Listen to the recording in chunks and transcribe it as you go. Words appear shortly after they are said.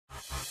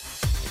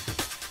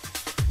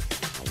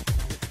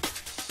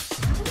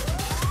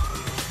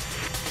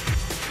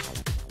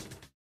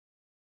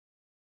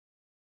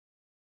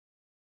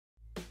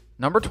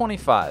Number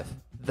 25.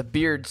 The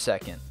beard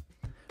second.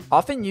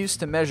 Often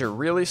used to measure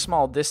really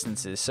small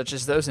distances, such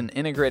as those in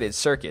integrated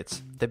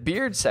circuits, the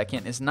beard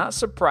second is not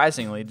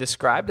surprisingly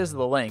described as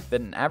the length that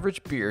an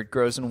average beard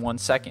grows in 1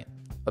 second,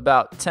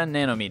 about 10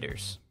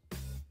 nanometers.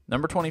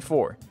 Number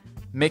 24.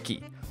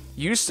 Mickey.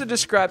 Used to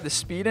describe the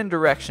speed and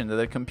direction that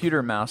a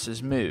computer mouse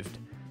is moved.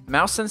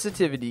 Mouse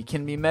sensitivity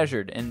can be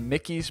measured in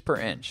Mickeys per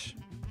inch.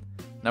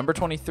 Number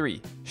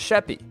 23.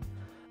 Sheppey.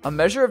 A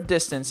measure of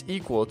distance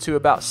equal to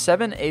about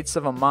 7/8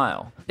 of a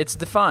mile. It's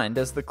defined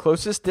as the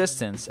closest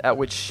distance at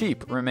which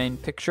sheep remain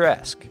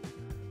picturesque.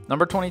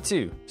 Number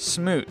 22.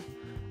 Smoot.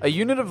 A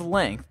unit of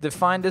length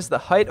defined as the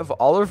height of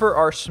Oliver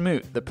R.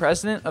 Smoot, the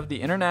president of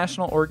the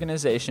International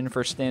Organization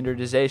for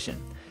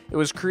Standardization. It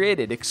was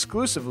created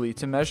exclusively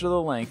to measure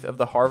the length of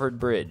the Harvard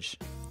Bridge.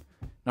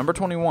 Number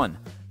 21.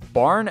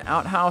 Barn,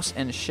 outhouse,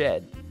 and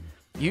shed.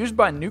 Used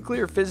by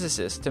nuclear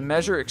physicists to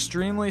measure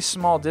extremely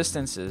small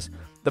distances,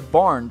 the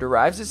barn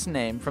derives its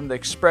name from the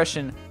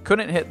expression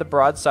 "couldn't hit the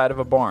broadside of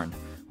a barn,"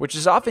 which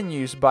is often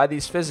used by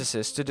these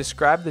physicists to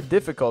describe the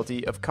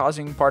difficulty of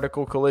causing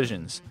particle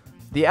collisions.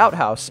 The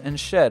outhouse and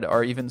shed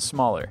are even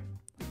smaller.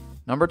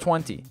 Number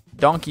 20.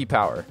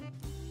 Donkeypower.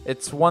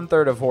 It's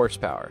 1/3 of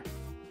horsepower.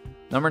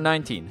 Number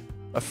 19.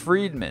 A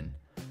Friedman.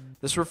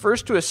 This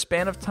refers to a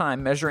span of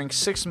time measuring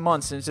 6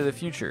 months into the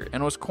future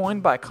and was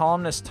coined by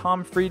columnist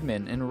Tom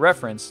Friedman in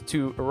reference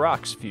to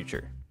Iraq's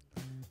future.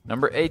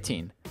 Number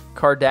 18.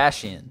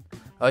 Kardashian.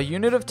 A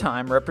unit of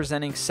time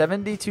representing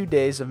 72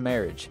 days of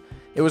marriage.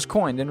 It was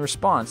coined in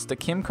response to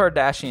Kim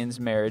Kardashian's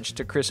marriage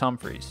to Chris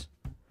Humphries.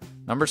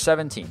 Number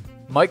 17.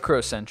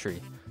 Microcentury.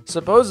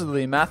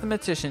 Supposedly,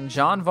 mathematician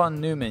John von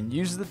Neumann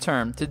used the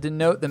term to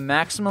denote the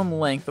maximum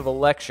length of a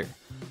lecture.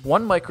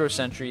 1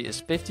 microcentury is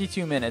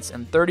 52 minutes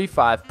and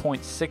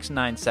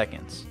 35.69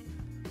 seconds.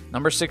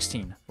 Number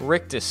 16.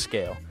 Rictus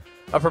scale.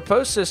 A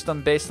proposed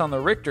system based on the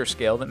Richter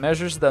scale that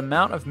measures the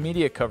amount of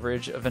media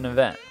coverage of an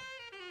event.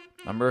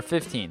 Number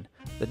 15.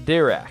 The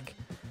Dirac.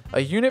 A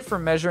unit for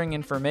measuring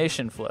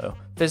information flow.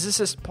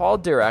 Physicist Paul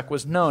Dirac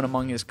was known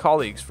among his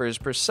colleagues for his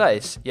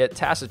precise yet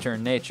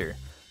taciturn nature.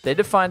 They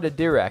defined a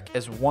Dirac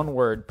as 1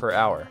 word per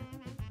hour.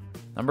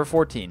 Number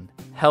 14.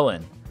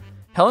 Helen.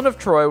 Helen of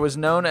Troy was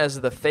known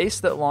as the face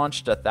that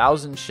launched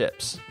 1,000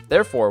 ships.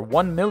 Therefore,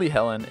 1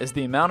 millihelen is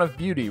the amount of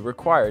beauty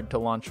required to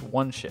launch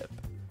 1 ship.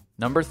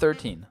 Number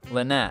 13.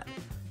 Lenat.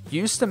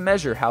 Used to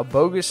measure how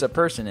bogus a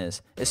person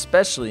is,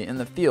 especially in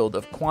the field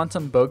of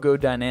quantum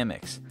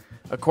bogodynamics.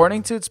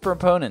 According to its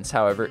proponents,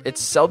 however,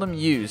 it's seldom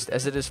used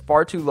as it is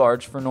far too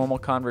large for normal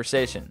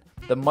conversation.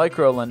 The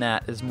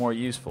micro-Lenat is more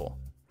useful.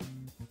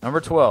 Number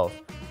 12.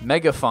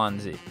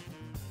 MegaFonzie.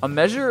 A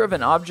measure of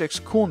an object's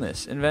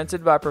coolness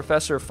invented by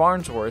Professor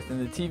Farnsworth in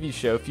the TV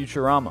show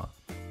Futurama.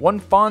 1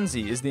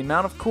 Fonzie is the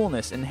amount of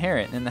coolness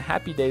inherent in the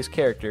Happy Days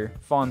character,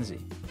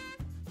 Fonzie.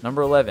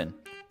 Number 11.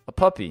 A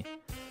puppy.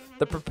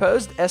 The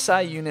proposed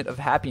SI unit of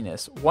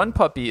happiness, 1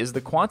 puppy is the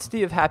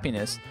quantity of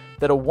happiness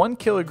that a 1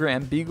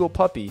 kilogram beagle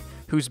puppy,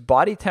 whose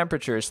body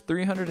temperature is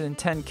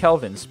 310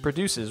 kelvins,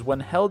 produces when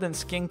held in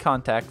skin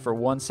contact for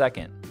 1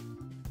 second.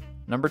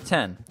 Number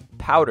 10.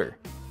 Pouter.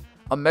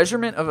 A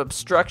measurement of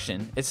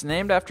obstruction. It's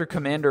named after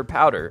Commander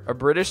Pouter, a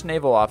British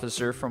naval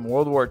officer from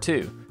World War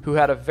II, who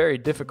had a very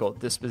difficult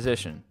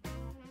disposition.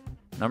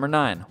 Number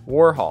 9.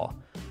 Warhol.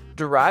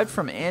 Derived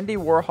from Andy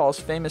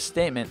Warhol's famous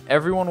statement,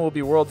 "Everyone will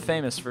be world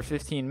famous for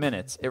 15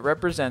 minutes," it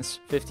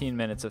represents 15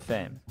 minutes of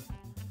fame.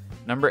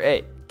 Number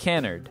 8.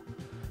 Canard.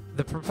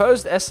 The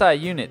proposed SI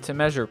unit to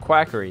measure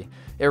quackery.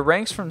 It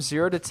ranks from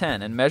 0 to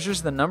 10 and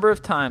measures the number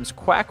of times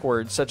quack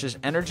words such as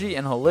energy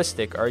and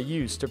holistic are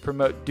used to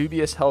promote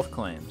dubious health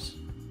claims.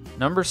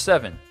 Number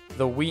 7.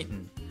 The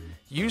Wheaton.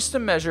 Used to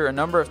measure a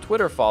number of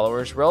Twitter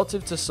followers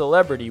relative to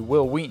celebrity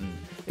Wil Wheaton.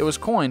 It was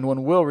coined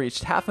when Will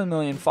reached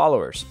 500,000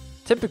 followers.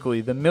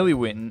 Typically, the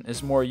MilliEinstein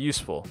is more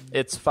useful.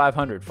 It's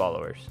 500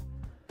 followers.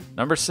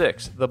 Number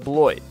 6. The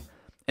Bloit.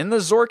 In the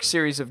Zork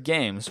series of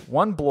games,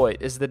 1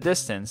 Bloit is the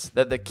distance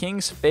that the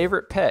king's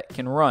favorite pet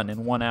can run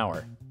in 1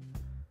 hour.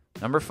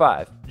 Number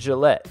 5.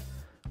 Gillette.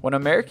 When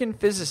American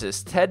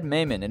physicist Ted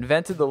Maiman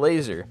invented the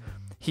laser,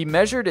 he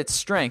measured its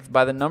strength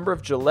by the number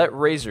of Gillette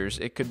razors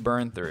it could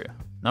burn through.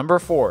 Number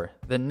 4.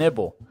 The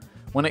Nybble.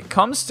 When it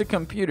comes to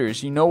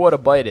computers, you know what a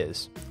byte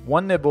is.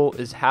 1 nibble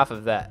is half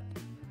of that.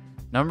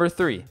 Number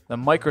 3. The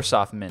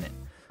Microsoft minute.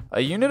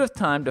 A unit of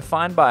time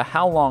defined by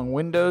how long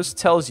Windows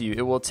tells you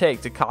it will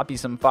take to copy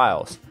some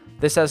files.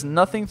 This has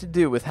nothing to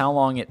do with how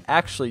long it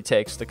actually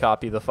takes to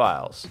copy the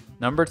files.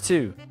 Number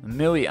 2.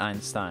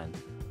 MilliEinstein.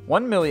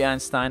 1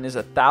 MilliEinstein is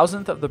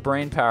 1,000th of the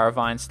brain power of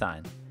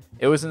Einstein.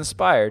 It was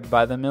inspired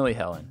by the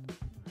millihelen.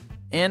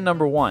 And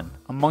number 1.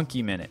 A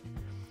monkey minute.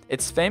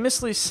 It's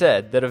famously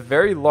said that a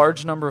very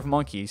large number of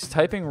monkeys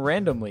typing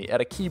randomly at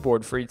a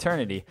keyboard for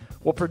eternity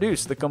will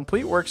produce the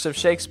complete works of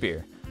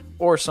Shakespeare,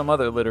 or some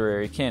other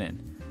literary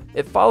canon.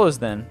 It follows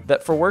then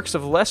that for works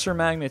of lesser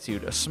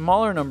magnitude, a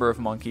smaller number of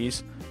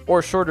monkeys,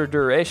 or shorter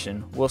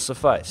duration, will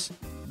suffice.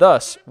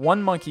 Thus,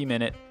 1 monkey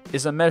minute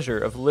is a measure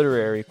of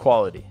literary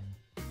quality.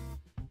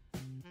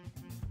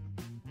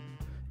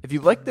 If If you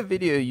liked the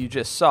video you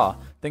just saw,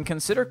 then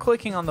consider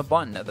clicking on the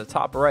button at the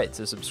top right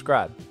to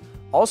subscribe.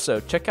 Also,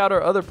 check out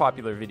our other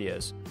popular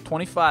videos,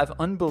 25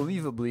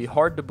 unbelievably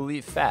hard to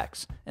believe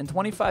facts, and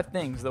 25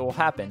 things that will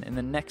happen in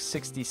the next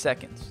 60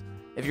 seconds.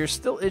 If you're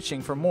still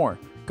itching for more,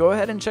 go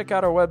ahead and check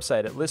out our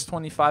website at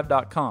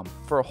list25.com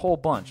for a whole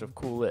bunch of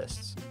cool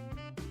lists.